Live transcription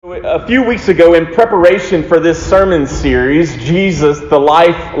a few weeks ago, in preparation for this sermon series, Jesus, the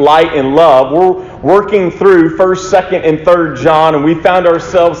Life, Light, and Love, we're working through 1st, 2nd, and 3rd John, and we found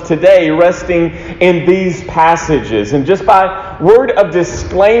ourselves today resting in these passages. And just by word of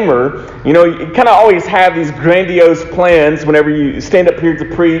disclaimer, you kind of always have these grandiose plans whenever you stand up here to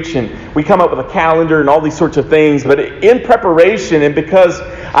preach, and we come up with a calendar and all these sorts of things. But in preparation, and because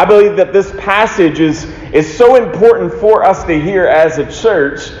I believe that this passage is so important for us to hear as a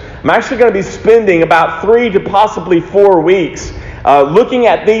church, I'm actually going to be spending about 3 to possibly 4 weeks looking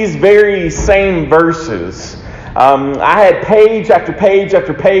at these very same verses. I had page after page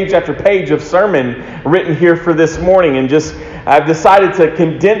after page after page of sermon written here for this morning, and I've decided to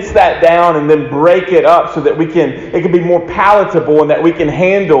condense that down and then break it up so that it can be more palatable and that we can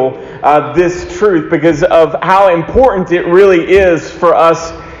handle this truth because of how important it really is for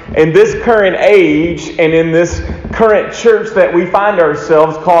us in this current age and in this current church that we find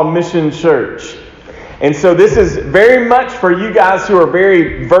ourselves called Mission Church. And so this is very much for you guys who are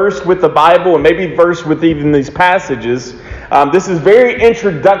very versed with the Bible and maybe versed with even these passages. This is very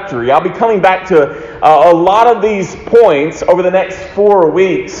introductory. I'll be coming back to a lot of these points over the next 4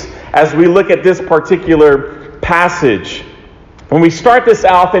 weeks as we look at this particular passage. When we start this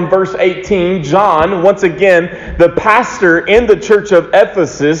off in verse 18, John, once again, the pastor in the church of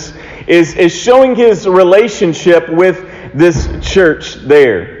Ephesus, is showing his relationship with this church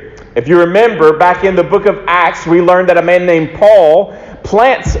there. If you remember, back in the book of Acts, we learned that a man named Paul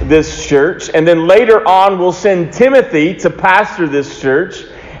plants this church, and then later on we'll send Timothy to pastor this church.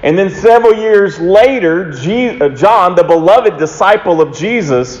 And then several years later, John, the beloved disciple of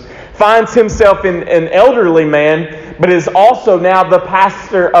Jesus, finds himself an elderly man, but is also now the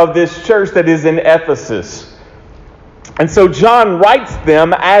pastor of this church that is in Ephesus. And so John writes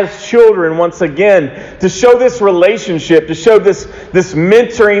them as children once again to show this relationship, to show this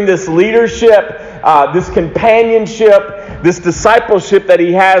mentoring, this leadership, this companionship, this discipleship that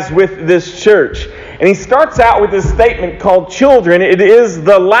he has with this church. And he starts out with this statement called, "Children, it is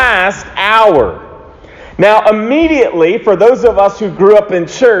the last hour." Now, immediately, for those of us who grew up in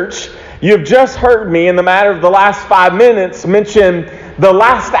church, you've just heard me in the matter of the last 5 minutes mention the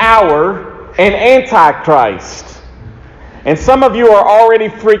last hour and Antichrist. And some of you are already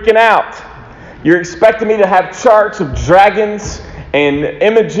freaking out. You're expecting me to have charts of dragons and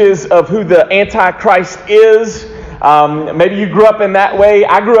images of who the Antichrist is. Maybe you grew up in that way.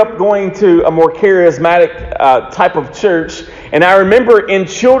 I grew up going to a more charismatic type of church. And I remember in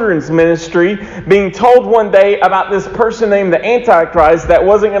children's ministry being told one day about this person named the Antichrist that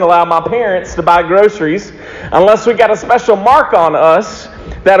wasn't going to allow my parents to buy groceries unless we got a special mark on us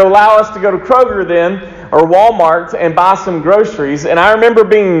that would allow us to go to Kroger then or Walmart and buy some groceries. And I remember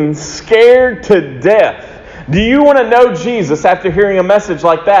being scared to death. Do you want to know Jesus after hearing a message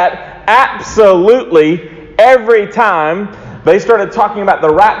like that? Absolutely. Every time they started talking about the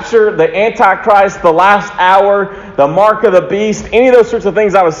rapture, the Antichrist, the last hour, the mark of the beast, any of those sorts of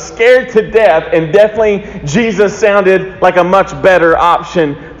things, I was scared to death, and definitely Jesus sounded like a much better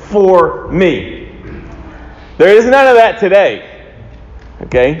option for me. There is none of that today.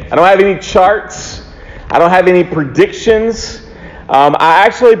 Okay? I don't have any charts. I don't have any predictions. I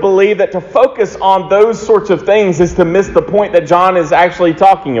actually believe that to focus on those sorts of things is to miss the point that John is actually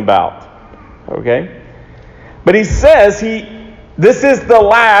talking about. Okay? But he says this is the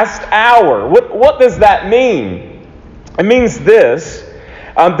last hour. What does that mean? It means this.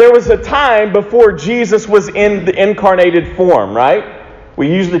 There was a time before Jesus was in the incarnated form, right? We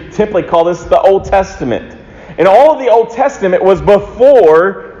usually typically call this the Old Testament. And all of the Old Testament was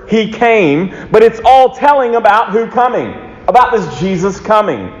before he came, but it's all telling about who coming, about this Jesus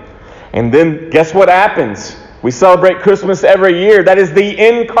coming. And then guess what happens? We celebrate Christmas every year. That is the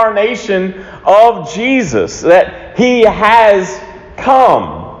incarnation of Jesus, that he has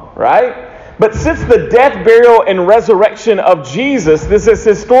come, right? But since the death, burial, and resurrection of Jesus, this has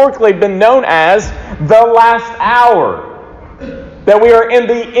historically been known as the last hour. That we are in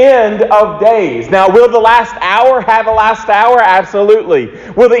the end of days. Now, will the last hour have a last hour? Absolutely.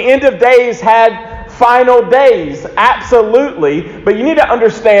 Will the end of days have final days? Absolutely. But you need to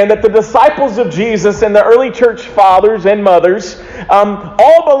understand that the disciples of Jesus and the early church fathers and mothers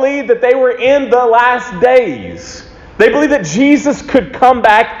all believed that they were in the last days. They believed that Jesus could come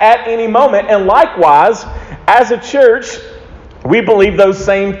back at any moment. And likewise, as a church, we believe those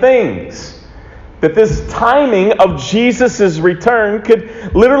same things. That this timing of Jesus' return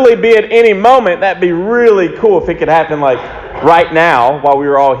could literally be at any moment. That'd be really cool if it could happen like right now while we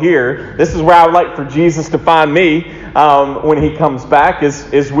were all here. This is where I would like for Jesus to find me when he comes back,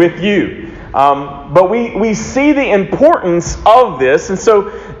 is with you. But we see the importance of this. And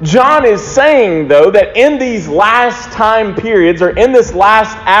so John is saying, though, that in these last time periods, or in this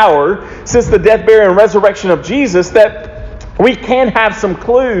last hour, since the death, burial, and resurrection of Jesus, that we can have some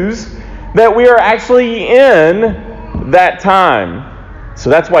clues that we are actually in that time. So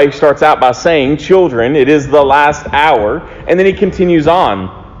that's why he starts out by saying, children, it is the last hour. And then he continues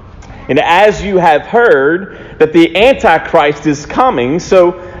on. And as you have heard that the Antichrist is coming,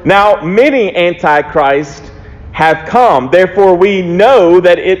 so now many Antichrists have come. Therefore we know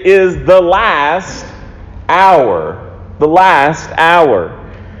that it is the last hour. The last hour.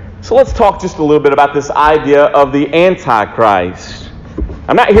 So let's talk just a little bit about this idea of the Antichrist.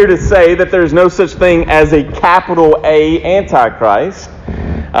 I'm not here to say that there's no such thing as a capital A Antichrist.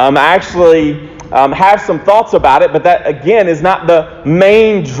 I actually have some thoughts about it, but that, again, is not the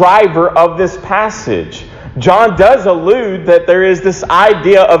main driver of this passage. John does allude that there is this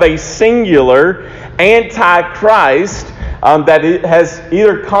idea of a singular Antichrist that it has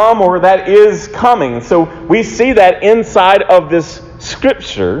either come or that is coming. So we see that inside of this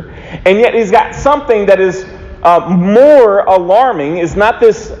Scripture, and yet he's got something that is more alarming. Is not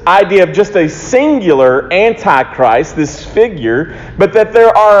this idea of just a singular Antichrist, this figure, but that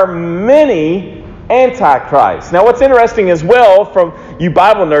there are many Antichrists. Now what's interesting as well, from you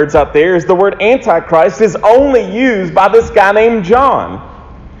Bible nerds out there, is the word Antichrist is only used by this guy named John.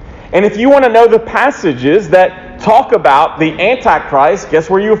 And if you want to know the passages that talk about the Antichrist, guess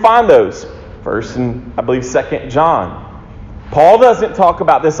where you'll find those? 1st and I believe 2nd John. Paul doesn't talk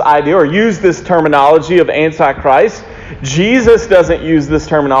about this idea or use this terminology of Antichrist. Jesus doesn't use this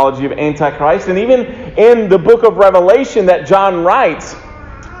terminology of Antichrist. And even in the book of Revelation that John writes,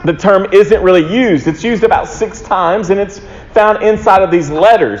 the term isn't really used. It's used about 6 times, and it's found inside of these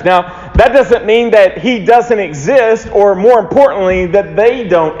letters. Now, that doesn't mean that he doesn't exist, or more importantly, that they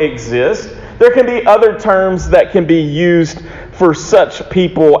don't exist. There can be other terms that can be used for such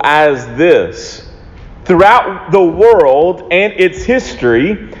people as this. Throughout the world and its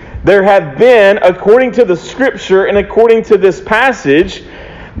history, there have been, according to the Scripture and according to this passage,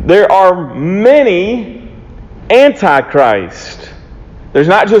 there are many Antichrists. There's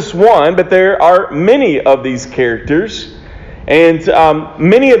not just one, but there are many of these characters. And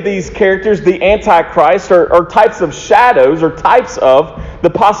many of these characters, the Antichrist, are types of shadows, or types of the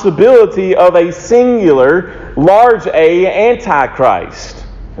possibility of a singular, large A Antichrist.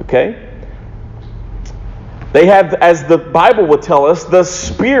 Okay? They have, as the Bible would tell us, the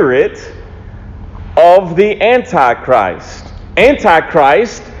spirit of the Antichrist.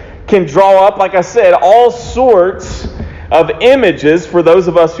 Antichrist can draw up, like I said, all sorts of images for those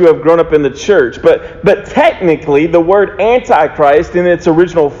of us who have grown up in the church. But technically, the word Antichrist in its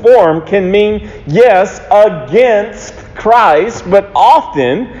original form can mean, yes, against Christ, but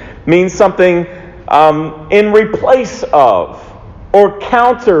often means something in replace of or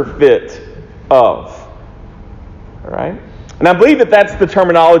counterfeit of. All right? And I believe that that's the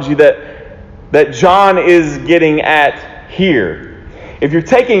terminology that John is getting at here. If you're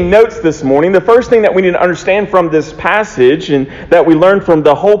taking notes this morning, the first thing that we need to understand from this passage, and that we learn from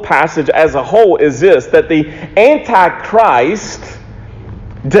the whole passage as a whole, is this: that the Antichrist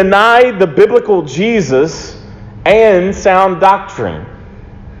denied the biblical Jesus and sound doctrine.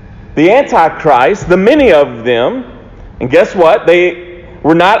 The Antichrist, the many of them, and guess what? They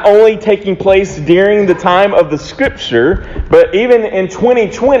were not only taking place during the time of the Scripture, but even in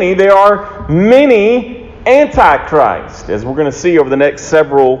 2020, there are many Antichrist, as we're going to see over the next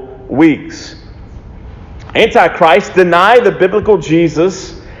several weeks. Antichrist deny the biblical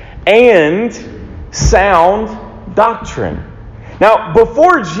Jesus and sound doctrine. Now,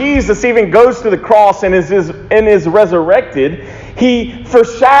 before Jesus even goes to the cross and is resurrected, he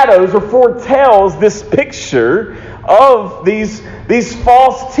foreshadows or foretells this picture of these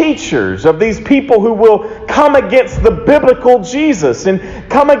false teachers, of these people who will come against the biblical Jesus and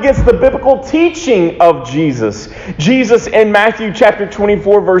come against the biblical teaching of Jesus. Jesus in Matthew chapter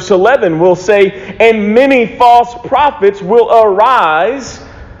 24 verse 11 will say, "And many false prophets will arise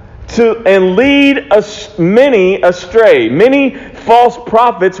and lead many astray." Many false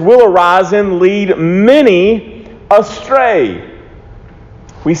prophets will arise and lead many astray.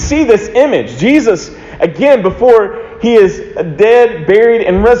 We see this image. Jesus, again, before he is dead, buried,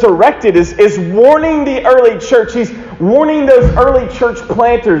 and resurrected, is warning the early church. He's warning those early church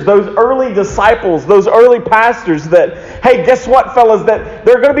planters, those early disciples, those early pastors that, hey, guess what, fellas? That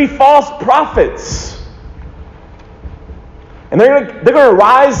there are going to be false prophets. And they're going to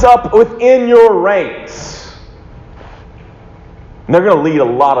rise up within your ranks. And they're going to lead a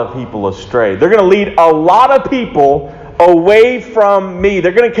lot of people astray. They're going to lead a lot of people away from me.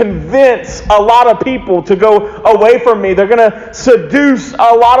 They're going to convince a lot of people to go away from me. They're going to seduce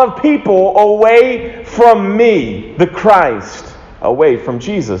a lot of people away from me, the Christ, away from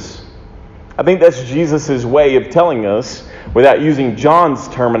Jesus. I think that's Jesus' way of telling us, without using John's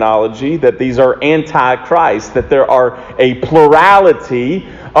terminology, that these are anti-Christ, that there are a plurality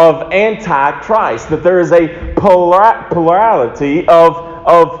of anti-Christ, that there is a plurality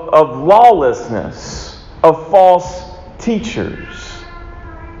of lawlessness, of false teachers.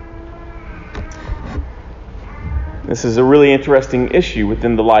 This is a really interesting issue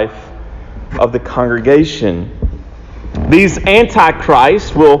within the life of the congregation. These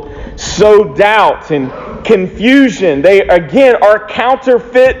antichrists will sow doubt and confusion. They, again, are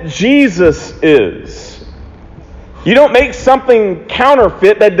counterfeit Jesus is. You don't make something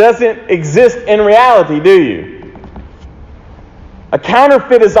counterfeit that doesn't exist in reality, do you? A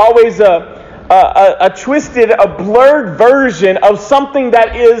counterfeit is always a twisted, a blurred version of something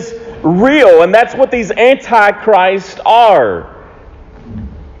that is real. And that's what these antichrists are.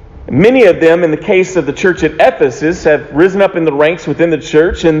 Many of them, in the case of the church at Ephesus, have risen up in the ranks within the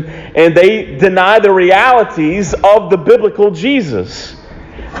church, and they deny the realities of the biblical Jesus.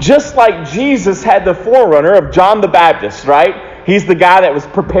 Just like Jesus had the forerunner of John the Baptist, right? He's the guy that was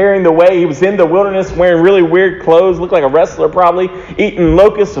preparing the way. He was in the wilderness wearing really weird clothes, looked like a wrestler probably, eating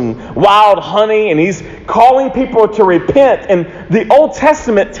locusts and wild honey, and he's calling people to repent. And the Old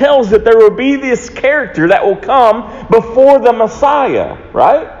Testament tells that there will be this character that will come before the Messiah,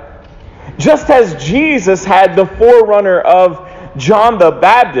 right? Just as Jesus had the forerunner of John the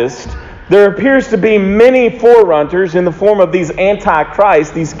Baptist, there appears to be many forerunners in the form of these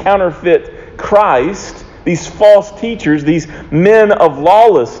antichrists, these counterfeit Christ, these false teachers, these men of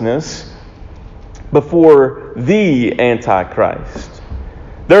lawlessness before the Antichrist.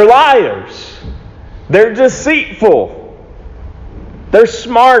 They're liars. They're deceitful. They're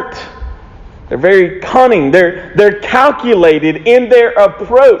smart. They're very cunning. They're calculated in their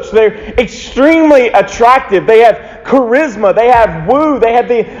approach. They're extremely attractive. They have charisma. They have woo. They have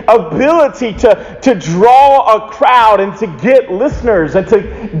the ability to draw a crowd and to get listeners and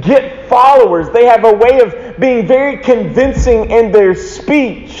to get followers. They have a way of being very convincing in their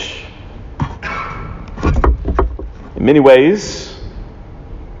speech. In many ways,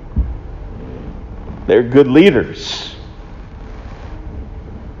 they're good leaders.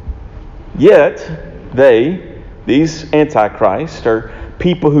 Yet, these antichrists, are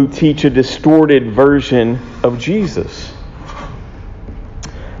people who teach a distorted version of Jesus.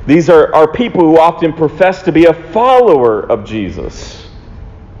 These are people who often profess to be a follower of Jesus,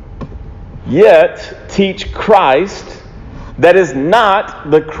 yet teach Christ that is not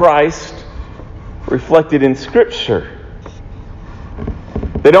the Christ reflected in Scripture.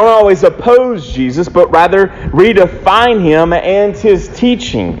 They don't always oppose Jesus, but rather redefine Him and His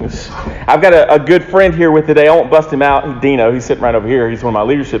teachings. I've got a good friend here with today. I won't bust him out. Dino, he's sitting right over here. He's one of my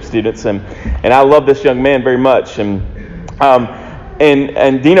leadership students, and I love this young man very much. And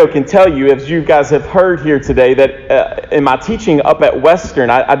Dino can tell you, as you guys have heard here today, that in my teaching up at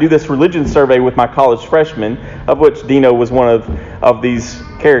Western, I do this religion survey with my college freshmen, of which Dino was one of these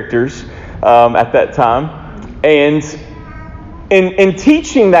characters at that time. And in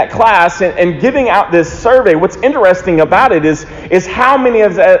teaching that class and giving out this survey, what's interesting about it is how many,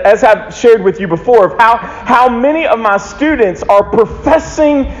 as I've shared with you before, of how many of my students are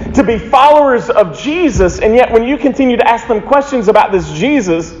professing to be followers of Jesus, and yet when you continue to ask them questions about this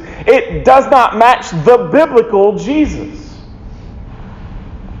Jesus, it does not match the biblical Jesus.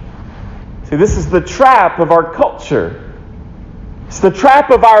 See, this is the trap of our culture. It's the trap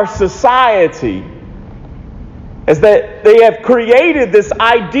of our society. Is that they have created this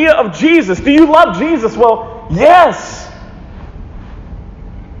idea of Jesus. Do you love Jesus? Well, yes.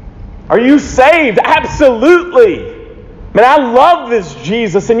 Are you saved? Absolutely. Man, I love this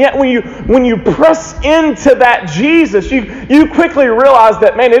Jesus. And yet when you press into that Jesus, you quickly realize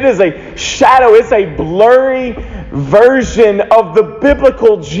that, man, it is a shadow. It's a blurry version of the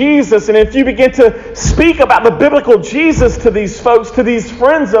biblical Jesus. And if you begin to speak about the biblical Jesus to these folks, to these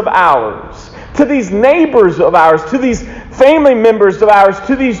friends of ours, to these neighbors of ours, to these family members of ours,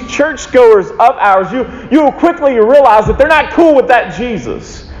 to these churchgoers of ours, you will quickly realize that they're not cool with that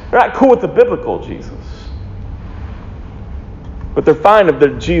Jesus. They're not cool with the biblical Jesus. But they're fine of the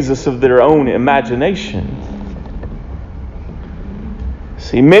Jesus of their own imagination.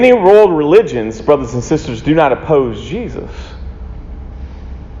 See, many world religions, brothers and sisters, do not oppose Jesus.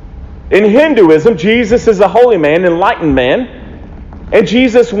 In Hinduism, Jesus is a holy man, enlightened man. And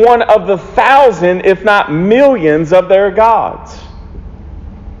Jesus, one of the 1,000, if not millions, of their gods.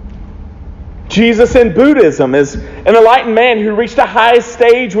 Jesus in Buddhism is an enlightened man who reached the highest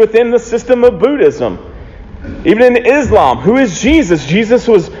stage within the system of Buddhism. Even in Islam, who is Jesus? Jesus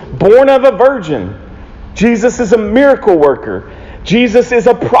was born of a virgin. Jesus is a miracle worker. Jesus is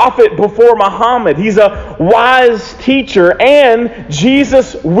a prophet before Muhammad. He's a wise teacher. And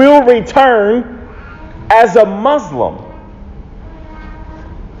Jesus will return as a Muslim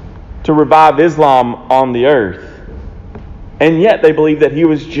to revive Islam on the earth. And yet they believe that he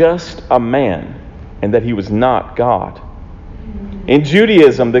was just a man and that he was not God. In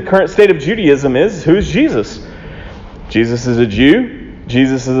Judaism, the current state of Judaism is, who is Jesus? Jesus is a Jew.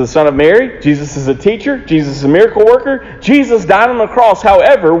 Jesus is the son of Mary. Jesus is a teacher. Jesus is a miracle worker. Jesus died on the cross,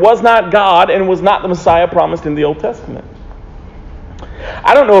 however, was not God and was not the Messiah promised in the Old Testament.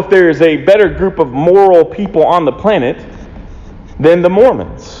 I don't know if there is a better group of moral people on the planet than the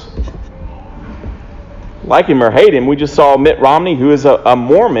Mormons. Like him or hate him, we just saw Mitt Romney, who is a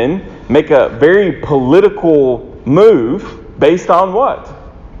Mormon, make a very political move based on what?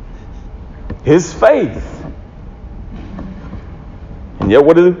 His faith. And yet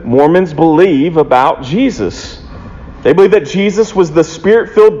what do Mormons believe about Jesus? They believe that Jesus was the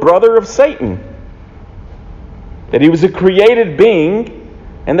spirit-filled brother of Satan. That he was a created being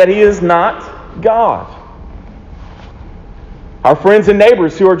and that he is not God. Our friends and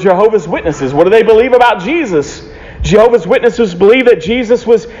neighbors who are Jehovah's Witnesses, what do they believe about Jesus? Jehovah's Witnesses believe that Jesus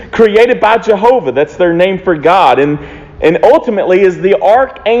was created by Jehovah. That's their name for God. And ultimately is the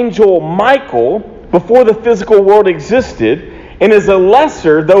archangel Michael before the physical world existed and is a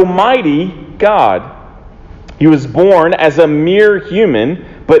lesser, though mighty, God. He was born as a mere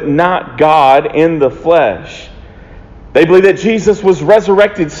human, but not God in the flesh. They believe that Jesus was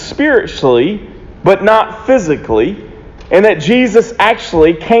resurrected spiritually, but not physically. And that Jesus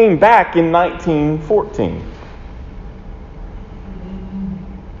actually came back in 1914.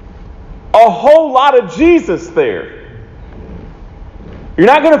 A whole lot of Jesus there. You're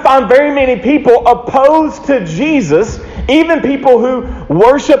not going to find very many people opposed to Jesus. Even people who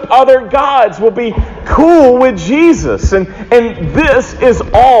worship other gods will be cool with Jesus. And this is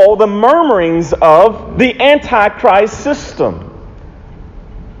all the murmurings of the Antichrist system.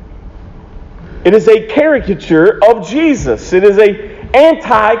 It is a caricature of Jesus. It is an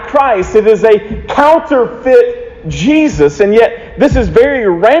antichrist. It is a counterfeit Jesus. And yet, this is very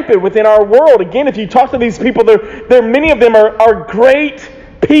rampant within our world. Again, if you talk to these people, many of them are great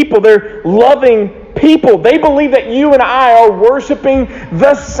people. They're loving people. They believe that you and I are worshiping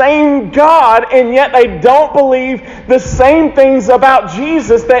the same God, and yet they don't believe the same things about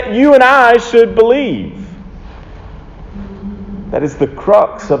Jesus that you and I should believe. That is the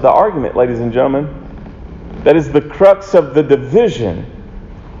crux of the argument, ladies and gentlemen. That is the crux of the division.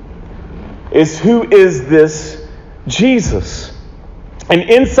 Is who is this Jesus? And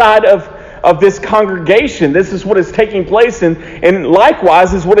inside of this congregation, this is what is taking place, and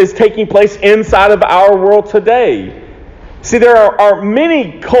likewise is what is taking place inside of our world today. See, there are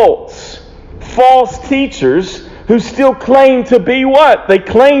many cults, false teachers, who still claim to be what? They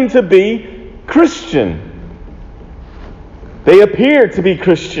claim to be Christian. They appear to be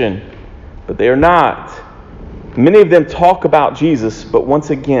Christian, but they are not. Many of them talk about Jesus, but once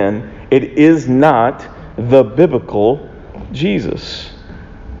again, it is not the biblical Jesus.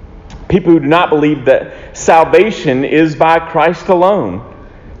 People who do not believe that salvation is by Christ alone.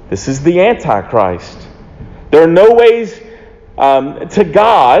 This is the Antichrist. There are no ways to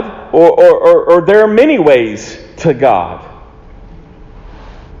God, or there are many ways to God.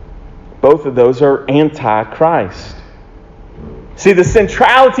 Both of those are Antichrist. See, the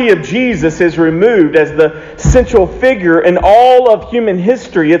centrality of Jesus is removed as the central figure in all of human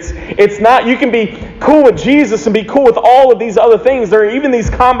history. It's not, you can be cool with Jesus and be cool with all of these other things. There are even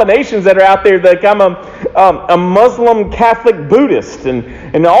these combinations that are out there that I'm a Muslim, Catholic, Buddhist,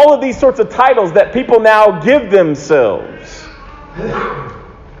 and all of these sorts of titles that people now give themselves.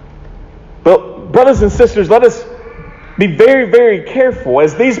 But brothers and sisters, let us be very, very careful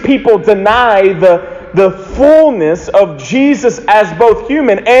as these people deny the fullness of Jesus as both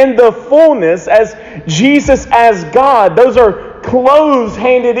human and the fullness as Jesus as God. Those are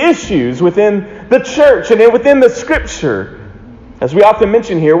closed-handed issues within the church and within the Scripture. As we often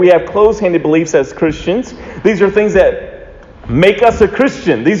mention here, we have closed-handed beliefs as Christians. These are things that make us a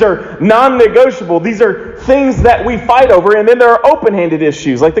Christian. These are non-negotiable. These are things that we fight over. And then there are open-handed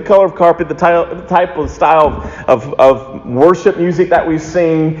issues like the color of carpet, the type of style of worship music that we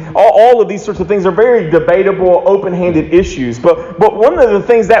sing. All of these sorts of things are very debatable, open-handed issues. But one of the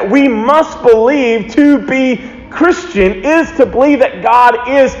things that we must believe to be Christian is to believe that God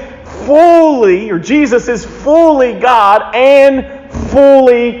is fully, or Jesus is fully God and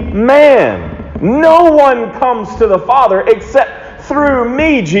fully man. No one comes to the Father except through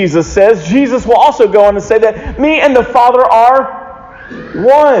me, Jesus says. Jesus will also go on to say that me and the Father are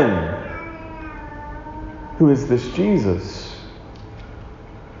one. Who is this Jesus?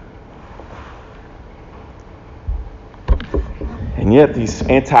 And yet these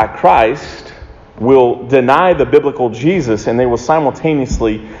antichrists will deny the biblical Jesus, and they will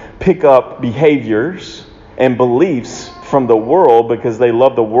simultaneously pick up behaviors and beliefs from the world because they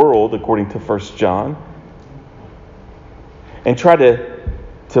love the world, according to 1 John, and try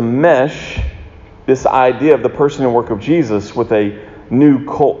to mesh this idea of the person and work of Jesus with a new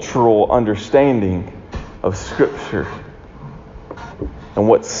cultural understanding of Scripture and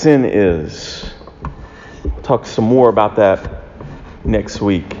what sin is. We'll talk some more about that next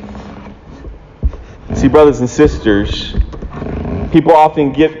week. See, brothers and sisters, people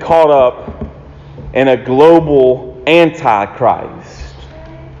often get caught up in a global antichrist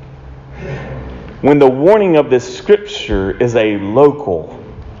when the warning of this Scripture is a local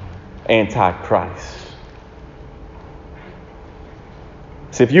antichrist.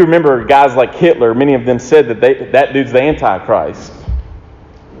 See, if you remember guys like Hitler, many of them said that dude's the Antichrist.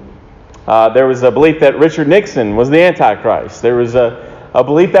 There was a belief that Richard Nixon was the Antichrist. There was a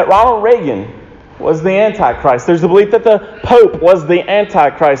belief that Ronald Reagan was the Antichrist. There's the belief that the Pope was the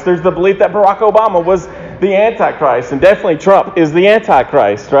Antichrist. There's the belief that Barack Obama was the Antichrist. And definitely Trump is the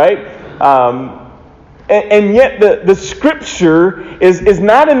Antichrist, right? And yet the Scripture is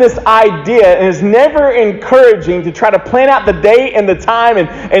not in this idea, and is never encouraging to try to plan out the day and the time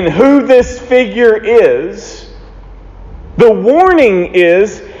and who this figure is. The warning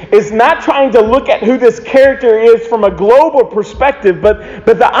is not trying to look at who this character is from a global perspective, but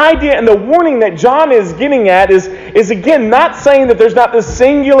the idea and the warning that John is getting at is again not saying that there's not this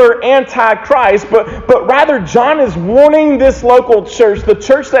singular Antichrist, but rather John is warning this local church, the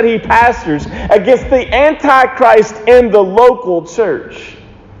church that he pastors, against the Antichrist in the local church.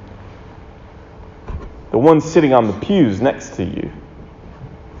 The one sitting on the pews next to you.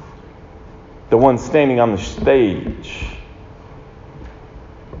 The one standing on the stage.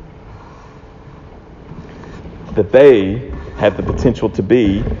 That they have the potential to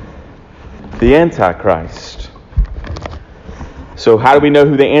be the Antichrist. So how do we know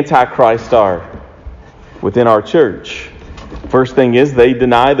who the Antichrists are within our church? First thing is they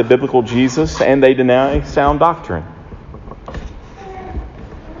deny the biblical Jesus and they deny sound doctrine.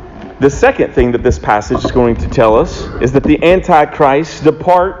 The second thing that this passage is going to tell us is that the Antichrists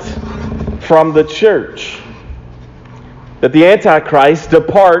depart from the church. That the Antichrists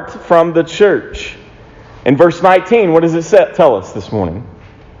depart from the church. In verse 19, what does it tell us this morning?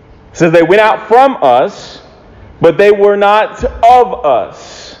 It says they went out from us, but they were not of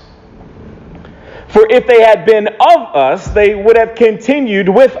us. For if they had been of us, they would have continued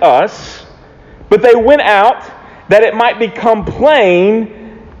with us. But they went out that it might become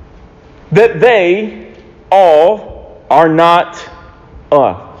plain that they all are not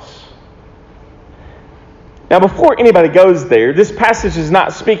us. Now, before anybody goes there, this passage is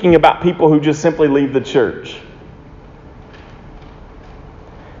not speaking about people who just simply leave the church.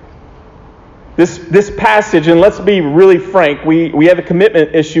 This passage, and let's be really frank, we have a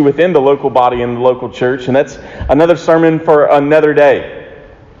commitment issue within the local body and the local church, and that's another sermon for another day.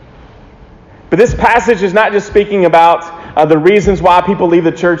 But this passage is not just speaking about the reasons why people leave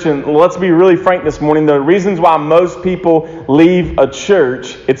the church, and let's be really frank this morning, the reasons why most people leave a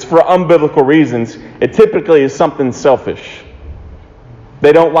church, it's for unbiblical reasons. It typically is something selfish.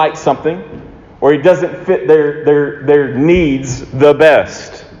 They don't like something, or it doesn't fit their needs the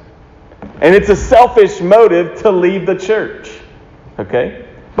best. And it's a selfish motive to leave the church. Okay?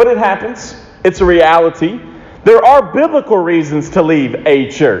 But it happens. It's a reality. There are biblical reasons to leave a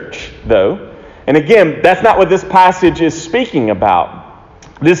church, though. And again, that's not what this passage is speaking about.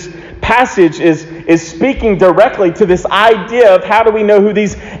 This passage is speaking directly to this idea of how do we know who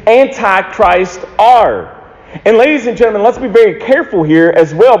these antichrists are. And ladies and gentlemen, let's be very careful here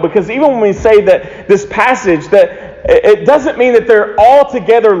as well, because even when we say that this passage, that it doesn't mean that they're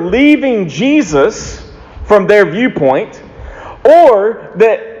altogether leaving Jesus from their viewpoint, or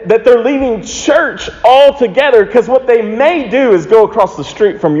that they're leaving church altogether, because what they may do is go across the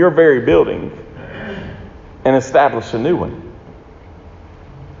street from your very building and establish a new one.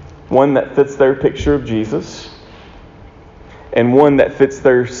 One that fits their picture of Jesus, and one that fits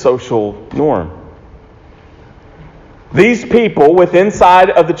their social norm. These people within inside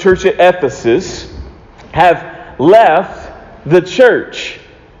of the church at Ephesus have left the church.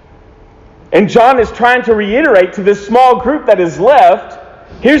 And John is trying to reiterate to this small group that is left,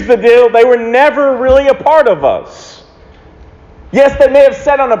 here's the deal, they were never really a part of us. Yes, they may have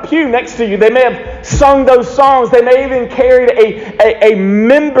sat on a pew next to you. They may have sung those songs. They may have even carried a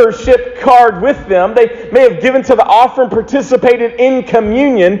membership card with them. They may have given to the offering, participated in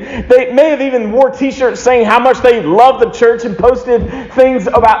communion. They may have even wore t-shirts saying how much they love the church and posted things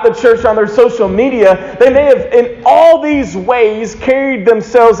about the church on their social media. They may have, in all these ways, carried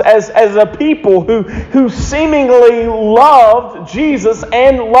themselves as a people who seemingly loved Jesus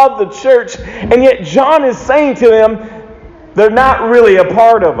and loved the church. And yet John is saying to them, they're not really a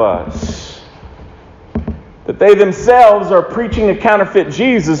part of us. That they themselves are preaching a counterfeit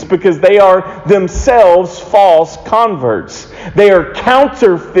Jesus because they are themselves false converts. They are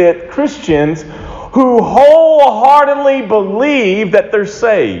counterfeit Christians who wholeheartedly believe that they're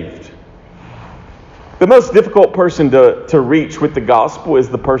saved. The most difficult person to reach with the gospel is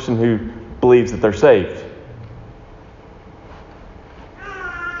the person who believes that they're saved.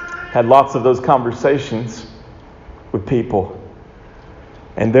 Had lots of those conversations with people.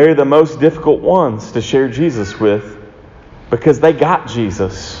 And they're the most difficult ones to share Jesus with because they got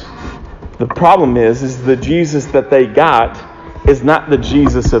Jesus. The problem is the Jesus that they got is not the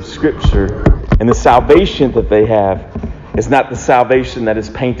Jesus of Scripture. And the salvation that they have is not the salvation that is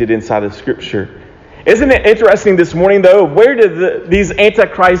painted inside of Scripture. Isn't it interesting this morning, though? Where did these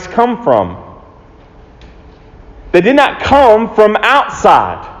antichrists come from? They did not come from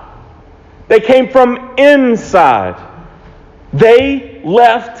outside. They came from inside. They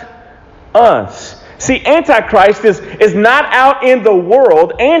left us. See, Antichrist is not out in the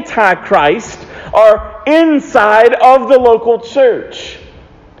world. Antichrist are inside of the local church.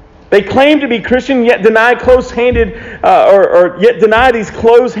 They claim to be Christian, yet deny close-handed, or yet deny these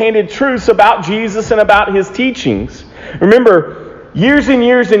close-handed truths about Jesus and about His teachings. Remember, years and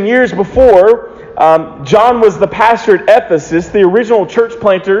years and years before John was the pastor at Ephesus, the original church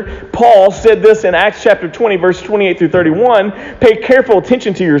planter, Paul, said this in Acts chapter 20, verse 28 through 31, "Pay careful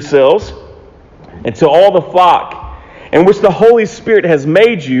attention to yourselves and to all the flock in which the Holy Spirit has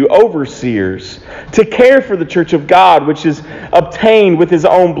made you overseers, to care for the church of God, which is obtained with His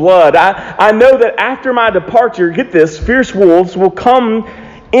own blood. I know that after my departure," get this, "fierce wolves will come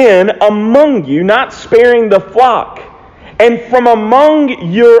in among you, not sparing the flock. And from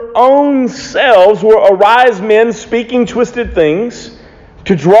among your own selves will arise men speaking twisted things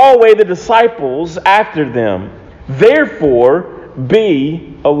to draw away the disciples after them. Therefore,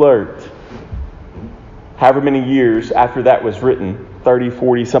 be alert." However many years after that was written, 30,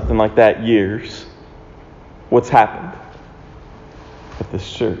 40, something like that years, what's happened at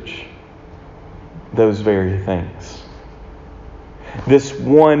this church? Those very things. This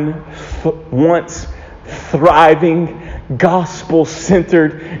once thriving,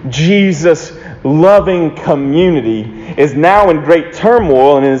 gospel-centered, Jesus-loving community is now in great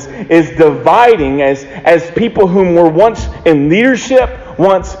turmoil and is dividing as people whom were once in leadership,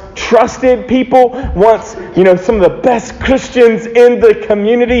 once trusted people, once, some of the best Christians in the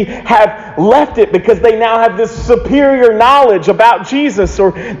community have left it because they now have this superior knowledge about Jesus,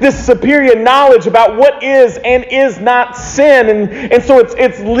 or this superior knowledge about what is and is not sin. And so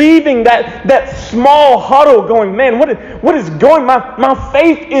it's leaving that small huddle going, man, what is going? My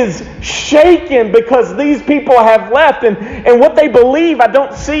faith is shaken because these people have left. And what they believe, I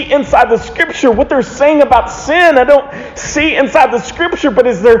don't see inside the Scripture. What they're saying about sin, I don't see inside the Scripture. But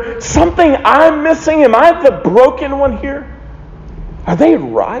is there something I'm missing? Am I the broken one here? Are they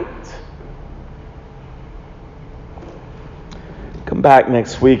right? Come back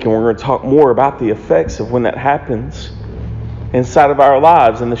next week and we're going to talk more about the effects of when that happens inside of our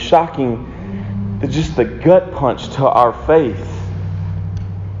lives and the shocking, just the gut punch to our faith.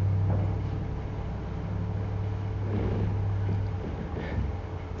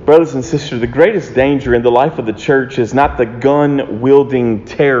 Brothers and sisters, the greatest danger in the life of the church is not the gun-wielding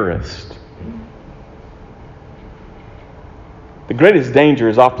terrorist. The greatest danger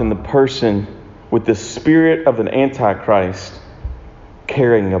is often the person with the spirit of an antichrist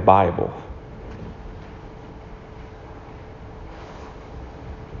carrying a Bible.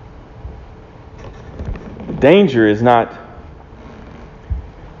 The danger is not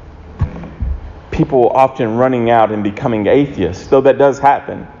people often running out and becoming atheists, though that does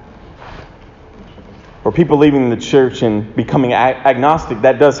happen. Or people leaving the church and becoming agnostic,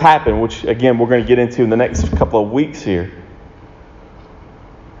 that does happen, which again we're going to get into in the next couple of weeks here.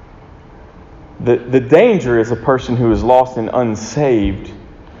 The danger is a person who is lost and unsaved,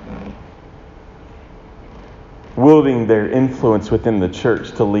 wielding their influence within the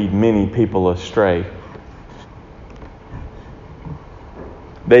church to lead many people astray.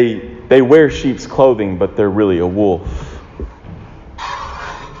 They wear sheep's clothing, but they're really a wolf.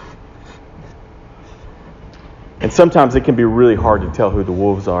 And sometimes it can be really hard to tell who the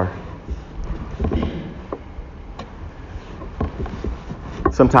wolves are.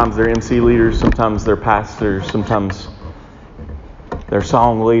 Sometimes they're MC leaders, sometimes they're pastors, sometimes they're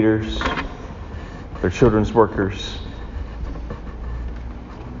song leaders, they're children's workers.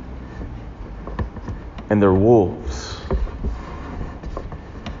 And they're wolves.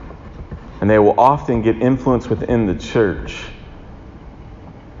 And they will often get influence within the church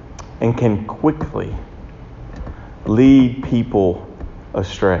and can quickly lead people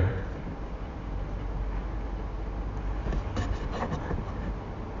astray.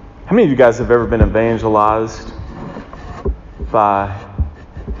 How many of you guys have ever been evangelized by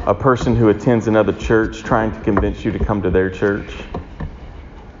a person who attends another church trying to convince you to come to their church?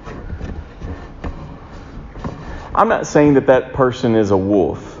 I'm not saying that that person is a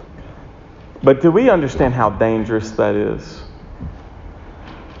wolf, but do we understand how dangerous that is?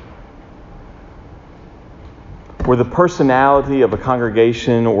 Where the personality of a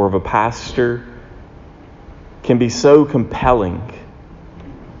congregation or of a pastor can be so compelling.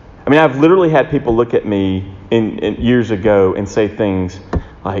 I mean, I've literally had people look at me in years ago and say things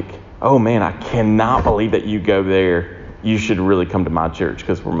like, "Oh man, I cannot believe that you go there. You should really come to my church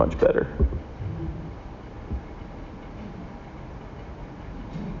because we're much better."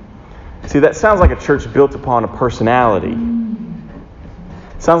 See, that sounds like a church built upon a personality.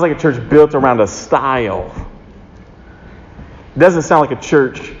 It sounds like a church built around a style. It doesn't sound like a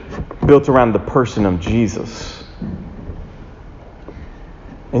church built around the person of Jesus.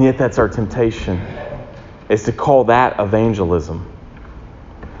 And yet that's our temptation, is to call that evangelism.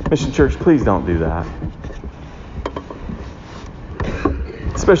 Mission Church, please don't do that.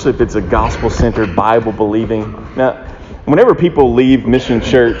 Especially if it's a gospel-centered, Bible-believing. Now, whenever people leave Mission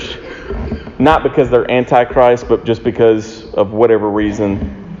Church, not because they're antichrist, but just because of whatever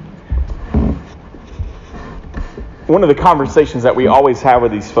reason, one of the conversations that we always have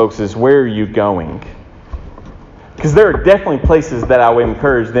with these folks is, where are you going? Because there are definitely places that I would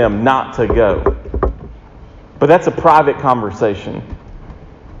encourage them not to go. But that's a private conversation.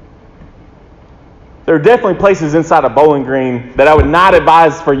 There are definitely places inside of Bowling Green that I would not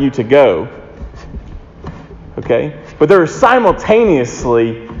advise for you to go. Okay? But there are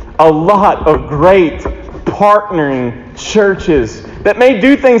simultaneously a lot of great partnering churches that may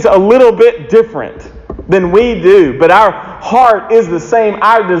do things a little bit different than we do, but our heart is the same,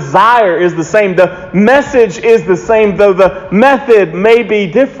 our desire is the same, the message is the same, though the method may be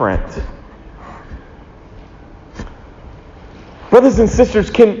different. Brothers and sisters,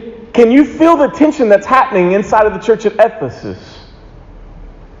 can you feel the tension that's happening inside of the church at Ephesus?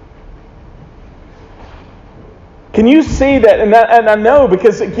 Can you see that? And I know,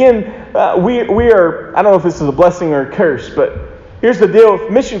 because again, we are, I don't know if this is a blessing or a curse, but here's the deal. If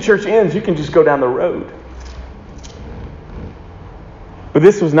Mission Church ends, you can just go down the road. But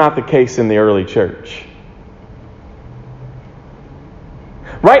this was not the case in the early church.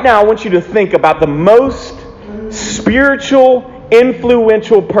 Right now, I want you to think about the most spiritual,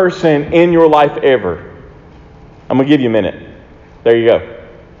 influential person in your life ever. I'm going to give you a minute. There you go.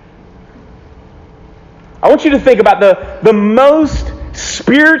 I want you to think about the most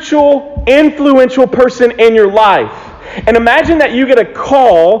spiritual, influential person in your life. And imagine that you get a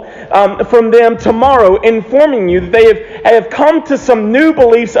call from them tomorrow informing you that they have come to some new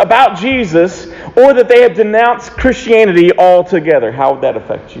beliefs about Jesus, or that they have denounced Christianity altogether. How would that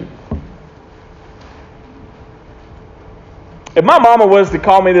affect you? If my mama was to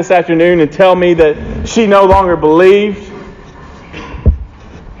call me this afternoon and tell me that she no longer believed,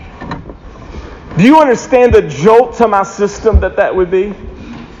 do you understand the jolt to my system that would be?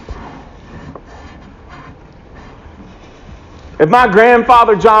 If my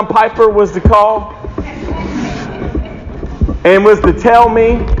grandfather, John Piper, was to call and was to tell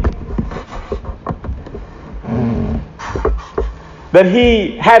me that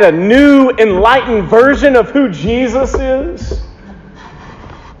he had a new enlightened version of who Jesus is,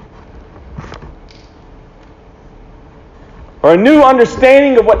 or a new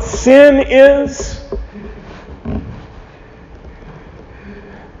understanding of what sin is,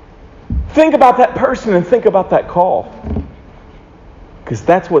 think about that person and think about that call. Because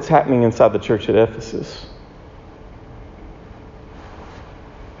that's what's happening inside the church at Ephesus.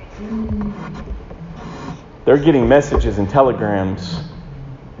 They're getting messages and telegrams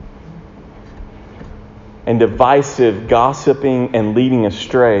and divisive gossiping and leading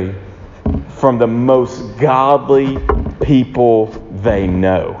astray from the most godly people they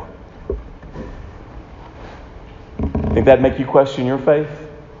know. Think that'd make you question your faith?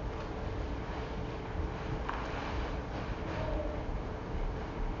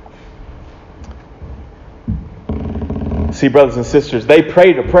 See, brothers and sisters, they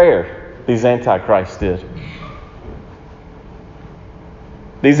prayed a prayer, these antichrists did.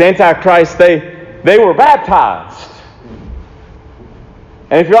 These antichrists, they were baptized.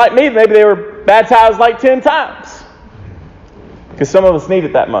 And if you're like me, maybe they were baptized like 10 times. Because some of us need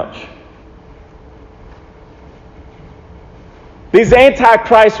it that much. These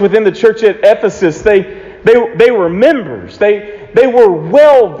antichrists within the church at Ephesus, they were members. They were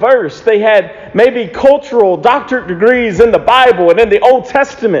well versed. They had maybe cultural doctorate degrees in the Bible and in the Old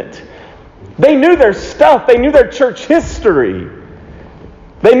Testament. They knew their stuff. They knew their church history.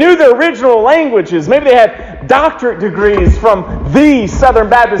 They knew their original languages. Maybe they had doctorate degrees from the Southern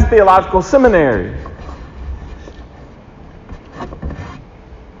Baptist Theological Seminary.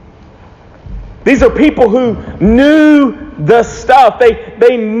 These are people who knew the stuff.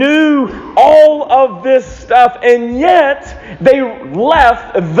 They knew all of this stuff, and yet they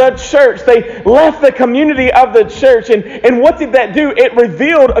left the church. They left the community of the church. And what did that do? It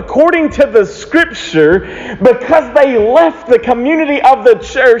revealed, according to the Scripture, because they left the community of the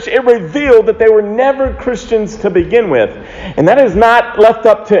church, it revealed that they were never Christians to begin with. And that is not left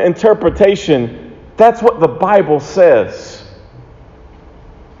up to interpretation. That's what the Bible says.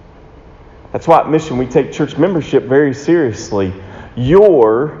 That's why at Mission we take church membership very seriously.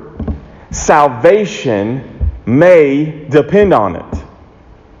 Your salvation may depend on it.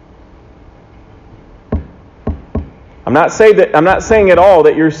 I'm not saying at all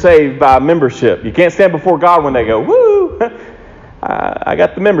that you're saved by membership. You can't stand before God when they go, woo, I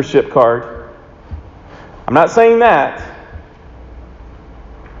got the membership card. I'm not saying that.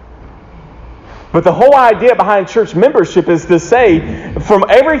 But the whole idea behind church membership is to say, from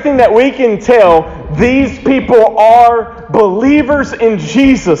everything that we can tell, these people are believers in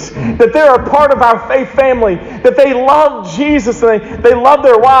Jesus. That they're a part of our faith family. That they love Jesus. And they love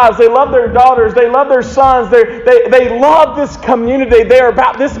their wives. They love their daughters. They love their sons. They love this community. They're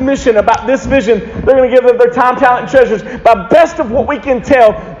about this mission, about this vision. They're going to give them their time, talent, and treasures. But best of what we can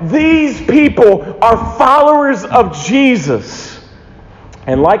tell, these people are followers of Jesus.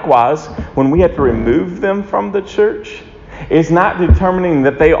 And likewise, when we have to remove them from the church, it's not determining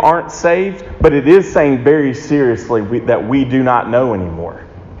that they aren't saved, but it is saying very seriously that we do not know anymore.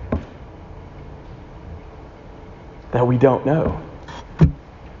 That we don't know.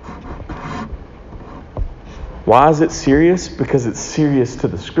 Why is it serious? Because it's serious to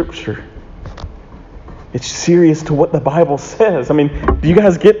the Scripture. It's serious to what the Bible says. I mean, do you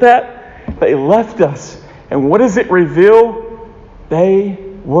guys get that? They left us. And what does it reveal? They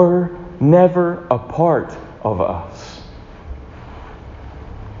were never a part of us.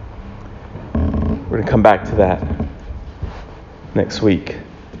 We're going to come back to that next week.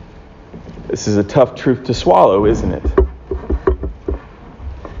 This is a tough truth to swallow, isn't it?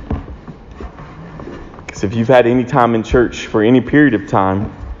 Because if you've had any time in church for any period of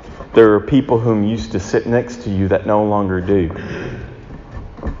time, there are people whom used to sit next to you that no longer do.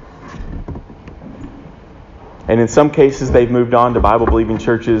 And in some cases, they've moved on to Bible-believing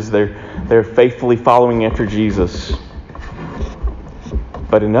churches. They're faithfully following after Jesus.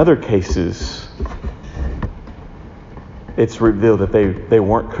 But in other cases, it's revealed that they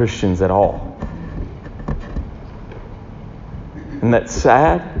weren't Christians at all. And that's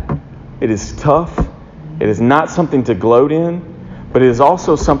sad. It is tough. It is not something to gloat in. But it is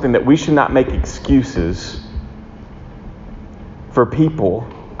also something that we should not make excuses for people.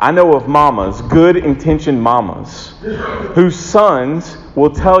 I know of mamas, good-intentioned mamas, whose sons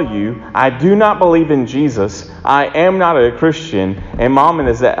will tell you, I do not believe in Jesus, I am not a Christian, and mom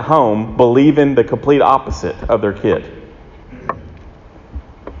is at home believing the complete opposite of their kid.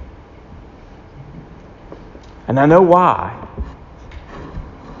 And I know why.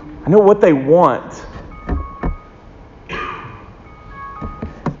 I know what they want. But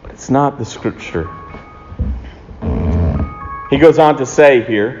it's not the Scripture. He goes on to say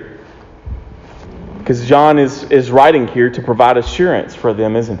here, because John is writing here to provide assurance for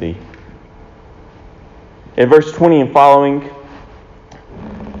them, isn't he? In verse 20 and following,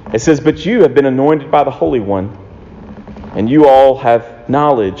 it says, But you have been anointed by the Holy One, and you all have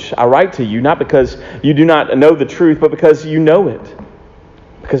knowledge. I write to you, not because you do not know the truth, but because you know it.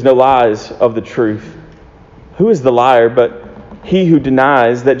 Because no lies of the truth. Who is the liar but he who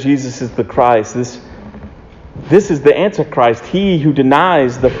denies that Jesus is the Christ? This is the Antichrist, he who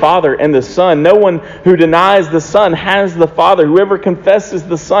denies the Father and the Son. No one who denies the Son has the Father. Whoever confesses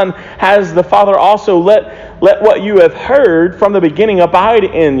the Son has the Father also. Let what you have heard from the beginning abide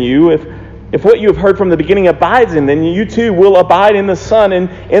in you. If what you have heard from the beginning abides in, then you too will abide in the Son and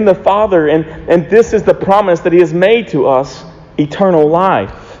in the Father. And this is the promise that he has made to us, eternal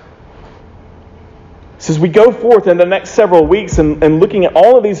life. So as we go forth in the next several weeks and looking at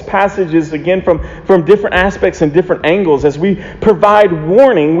all of these passages again from different aspects and different angles, as we provide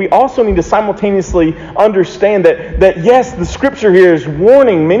warning, we also need to simultaneously understand that yes, the Scripture here is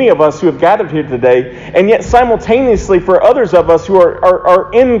warning many of us who have gathered here today, and yet simultaneously for others of us who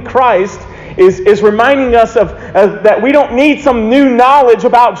are in Christ, is reminding us of that we don't need some new knowledge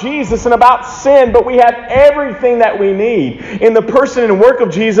about Jesus and about sin, but we have everything that we need in the person and work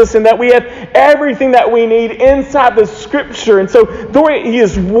of Jesus, and that we have everything that we need inside the Scripture. And so he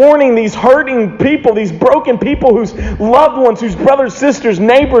is warning these hurting people, these broken people whose loved ones, whose brothers, sisters,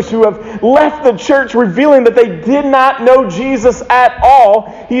 neighbors who have left the church, revealing that they did not know Jesus at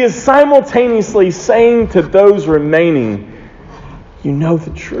all. He is simultaneously saying to those remaining, you know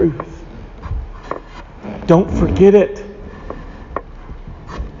the truth. Don't forget it.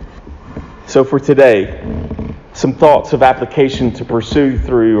 So for today, some thoughts of application to pursue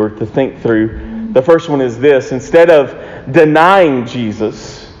through or to think through. The first one is this: instead of denying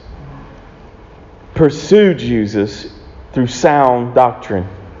Jesus, pursue Jesus through sound doctrine.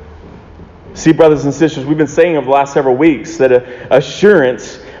 See, brothers and sisters, we've been saying over the last several weeks that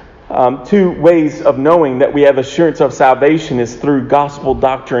assurance, two ways of knowing that we have assurance of salvation is through gospel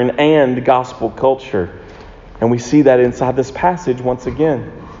doctrine and gospel culture. And we see that inside this passage once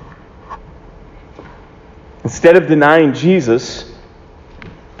again. Instead of denying Jesus,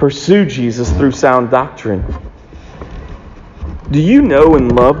 pursue Jesus through sound doctrine. Do you know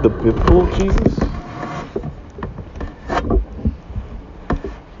and love the biblical Jesus?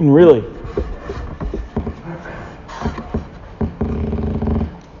 And really,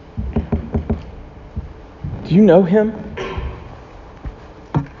 do you know Him?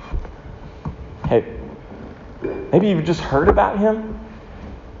 Hey, maybe you've just heard about Him.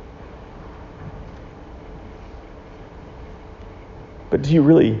 But do you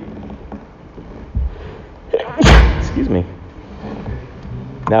really? Excuse me.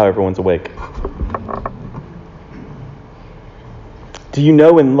 Now everyone's awake. Do you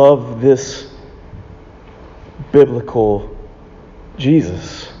know and love this biblical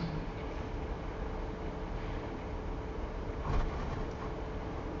Jesus?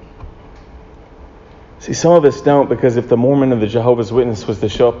 See, some of us don't, because if the Mormon or the Jehovah's Witness was to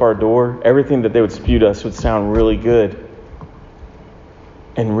show up our door, everything that they would spew to us would sound really good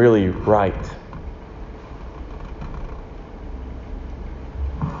and really right.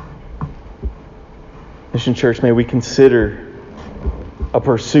 Mission Church, may we consider a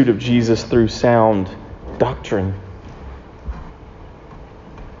pursuit of Jesus through sound doctrine.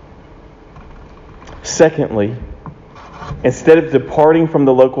 Secondly, instead of departing from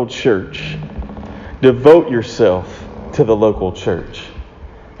the local church, devote yourself to the local church.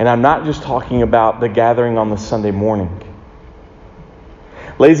 And I'm not just talking about the gathering on the Sunday morning.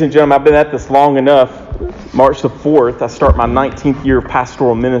 Ladies and gentlemen, I've been at this long enough. March the 4th, I start my 19th year of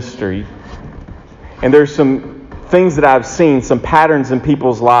pastoral ministry. And there's some things that I've seen, some patterns in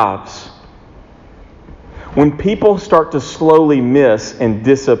people's lives. When people start to slowly miss and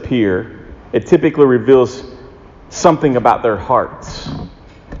disappear, it typically reveals something about their hearts.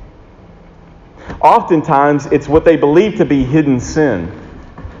 Oftentimes, it's what they believe to be hidden sin.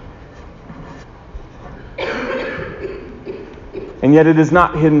 And yet it is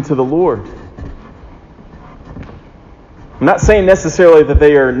not hidden to the Lord. I'm not saying necessarily that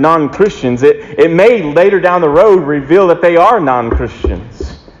they are non-Christians. It may later down the road reveal that they are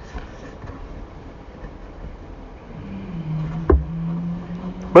non-Christians.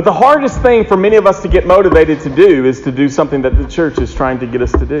 But the hardest thing for many of us to get motivated to do is to do something that the church is trying to get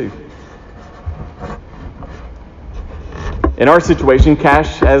us to do. In our situation,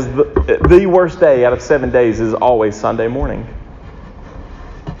 Cash has the worst day out of 7 days is always Sunday morning.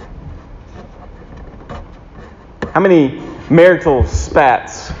 How many marital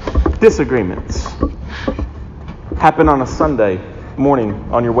spats, disagreements happen on a Sunday morning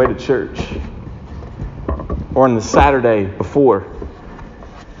on your way to church or on the Saturday before?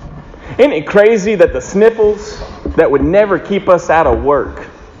 Isn't it crazy that the sniffles that would never keep us out of work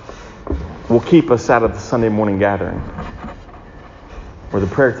will keep us out of the Sunday morning gathering or the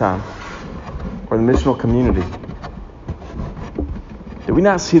prayer time or the missional community? Do we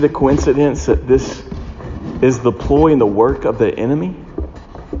not see the coincidence that this is the ploy and the work of the enemy?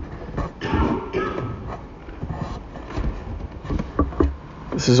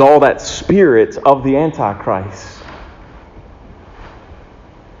 This is all that spirit of the Antichrist.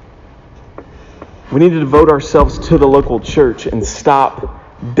 We need to devote ourselves to the local church and stop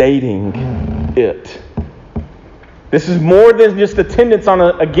dating it. This is more than just attendance on,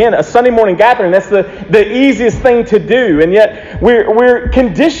 a Sunday morning gathering. That's the easiest thing to do. And yet we're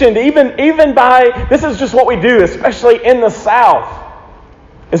conditioned even by, this is just what we do, especially in the South,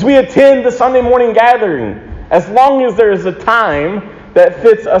 as we attend the Sunday morning gathering, as long as there is a time that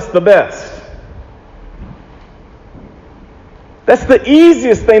fits us the best. That's the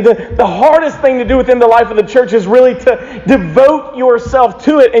easiest thing. The hardest thing to do within the life of the church is really to devote yourself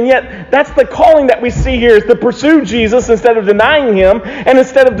to it. And yet, that's the calling that we see here, is to pursue Jesus instead of denying Him, and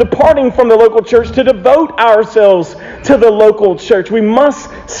instead of departing from the local church, to devote ourselves to the local church. We must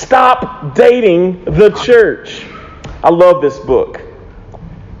stop dating the church. I love this book.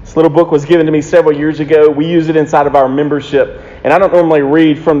 This little book was given to me several years ago. We use it inside of our membership. And I don't normally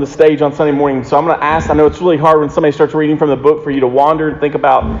read from the stage on Sunday morning, so I'm going to ask, I know it's really hard when somebody starts reading from the book for you to wander and think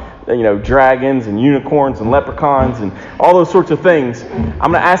about, dragons and unicorns and leprechauns and all those sorts of things.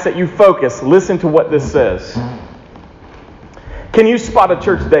 I'm going to ask that you focus. Listen to what this says. Can you spot a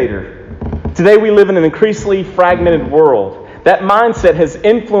church dater? Today we live in an increasingly fragmented world. That mindset has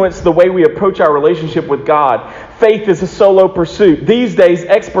influenced the way we approach our relationship with God. Faith is a solo pursuit. These days,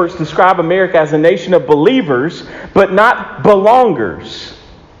 experts describe America as a nation of believers, but not belongers.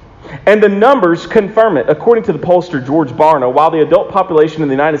 And the numbers confirm it. According to the pollster George Barna, while the adult population in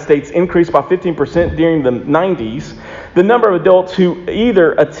the United States increased by 15% during the 90s, the number of adults who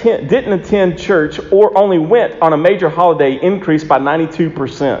either didn't attend church or only went on a major holiday increased by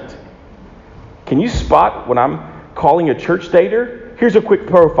 92%. Can you spot what I'm calling a church dater? Here's a quick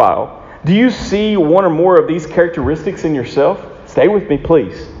profile. Do you see one or more of these characteristics in yourself? Stay with me,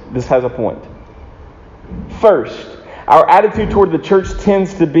 please. This has a point. First, our attitude toward the church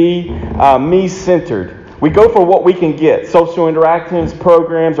tends to be me-centered. We go for what we can get: social interactions,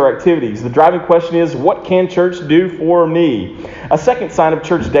 programs, or activities. The driving question is, what can church do for me? A second sign of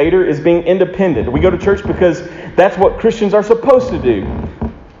church dater is being independent. We go to church because that's what Christians are supposed to do.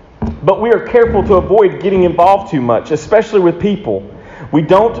 But we are careful to avoid getting involved too much, especially with people. We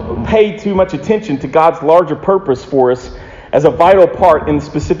don't pay too much attention to God's larger purpose for us as a vital part in the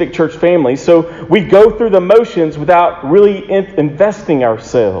specific church family. So we go through the motions without really investing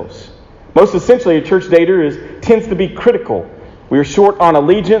ourselves. Most essentially, a church dater tends to be critical. We are short on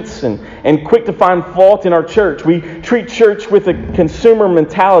allegiance and quick to find fault in our church. We treat church with a consumer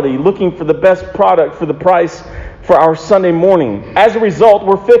mentality, looking for the best product for the price for our Sunday morning. As a result,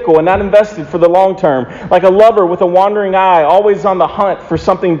 we're fickle and not invested for the long term, like a lover with a wandering eye, always on the hunt for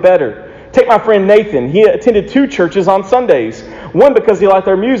something better. Take my friend Nathan. He attended 2 churches on Sundays. One because he liked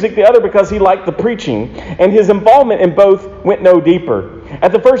their music, the other because he liked the preaching. And his involvement in both went no deeper.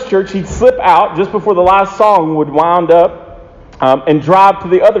 At the first church, he'd slip out just before the last song would wind up and drive to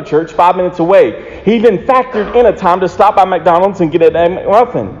the other church 5 minutes away. He even factored in a time to stop by McDonald's and get a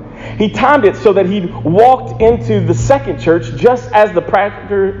muffin. He timed it so that he'd walked into the second church just as the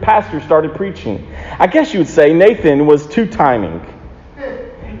pastor started preaching. I guess you would say Nathan was two-timing.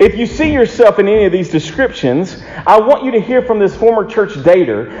 If you see yourself in any of these descriptions, I want you to hear from this former church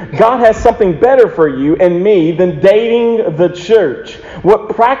dater. God has something better for you and me than dating the church. What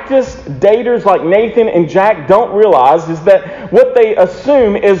practiced daters like Nathan and Jack don't realize is that what they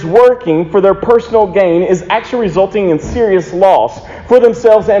assume is working for their personal gain is actually resulting in serious loss for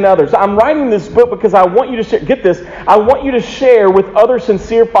themselves and others. I'm writing this book because I want you to share, get this, I want you to share with other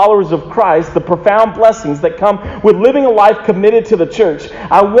sincere followers of Christ the profound blessings that come with living a life committed to the church.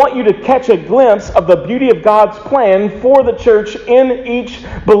 I want you to catch a glimpse of the beauty of God's plan for the church in each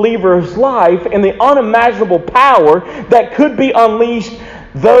believer's life and the unimaginable power that could be unleashed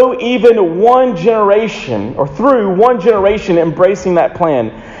through one generation embracing that plan.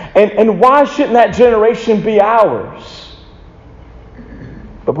 And why shouldn't that generation be ours?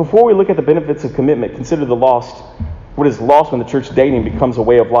 But before we look at the benefits of commitment, consider what is lost when the church dating becomes a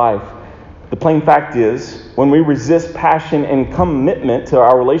way of life. The plain fact is, when we resist passion and commitment to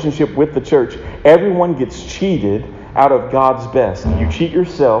our relationship with the church, everyone gets cheated out of God's best. You cheat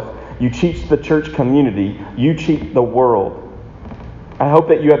yourself, you cheat the church community, you cheat the world. I hope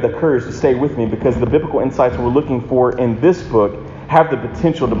that you have the courage to stay with me, because the biblical insights we're looking for in this book have the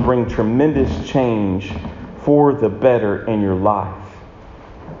potential to bring tremendous change for the better in your life.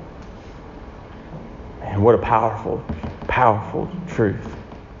 And what a powerful, powerful truth.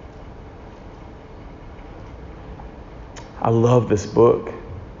 I love this book.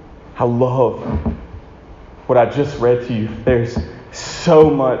 I love what I just read to you. There's so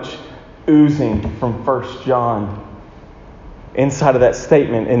much oozing from 1 John inside of that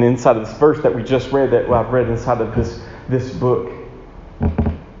statement and inside of this verse that we just read, that I've read inside of this book.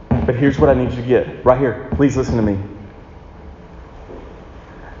 But here's what I need you to get right here. Please listen to me.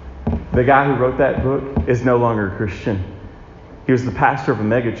 the guy who wrote that book is no longer a Christian. He was the pastor of a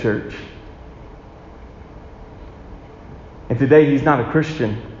megachurch. And today he's not a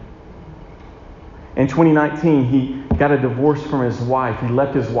Christian. In 2019, he got a divorce from his wife. He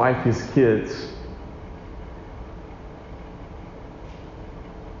left his wife, his kids.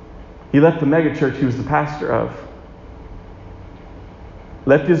 He left the megachurch he was the pastor of.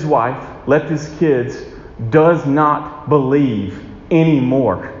 Left his wife, left his kids, does not believe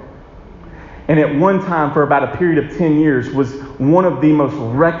anymore. And at one time, for about a period of 10 years, was one of the most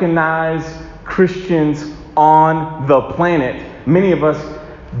recognized Christians on the planet. Many of us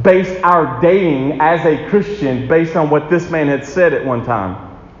base our dating as a Christian based on what this man had said at one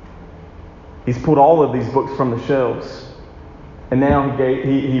time. He's pulled all of these books from the shelves. And now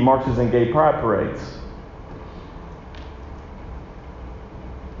he marches in gay pride parades.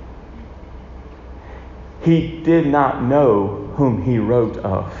 He did not know whom he wrote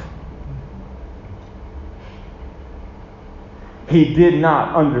of. He did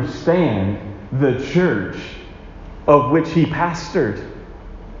not understand the church of which he pastored.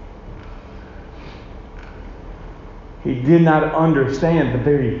 He did not understand the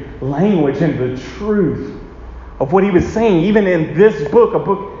very language and the truth of what he was saying. Even in this book, a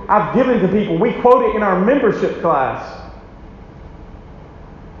book I've given to people, we quote it in our membership class.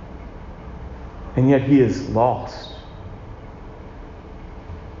 And yet he is lost.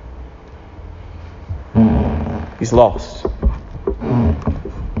 He's lost.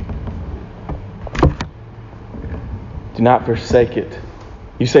 Do not forsake it.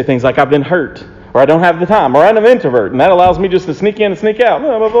 You say things like, I've been hurt, or I don't have the time, or I'm an introvert, and that allows me just to sneak in and sneak out.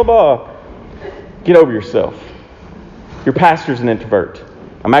 Blah, blah, blah, blah. Get over yourself. Your pastor's an introvert.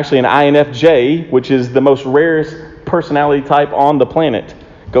 I'm actually an INFJ, which is the most rarest personality type on the planet.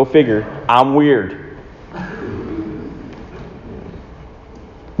 Go figure. I'm weird.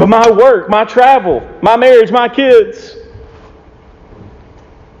 But my work, my travel, my marriage, my kids.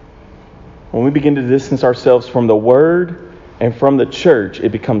 When we begin to distance ourselves from the Word and from the church,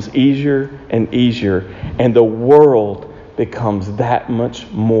 it becomes easier and easier. And the world becomes that much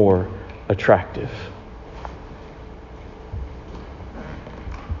more attractive.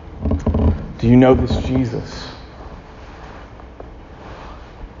 Do you know this Jesus?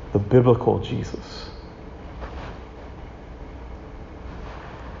 The biblical Jesus.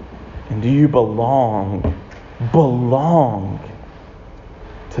 And do you belong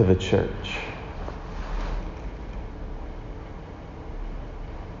to the church?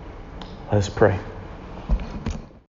 Let's pray.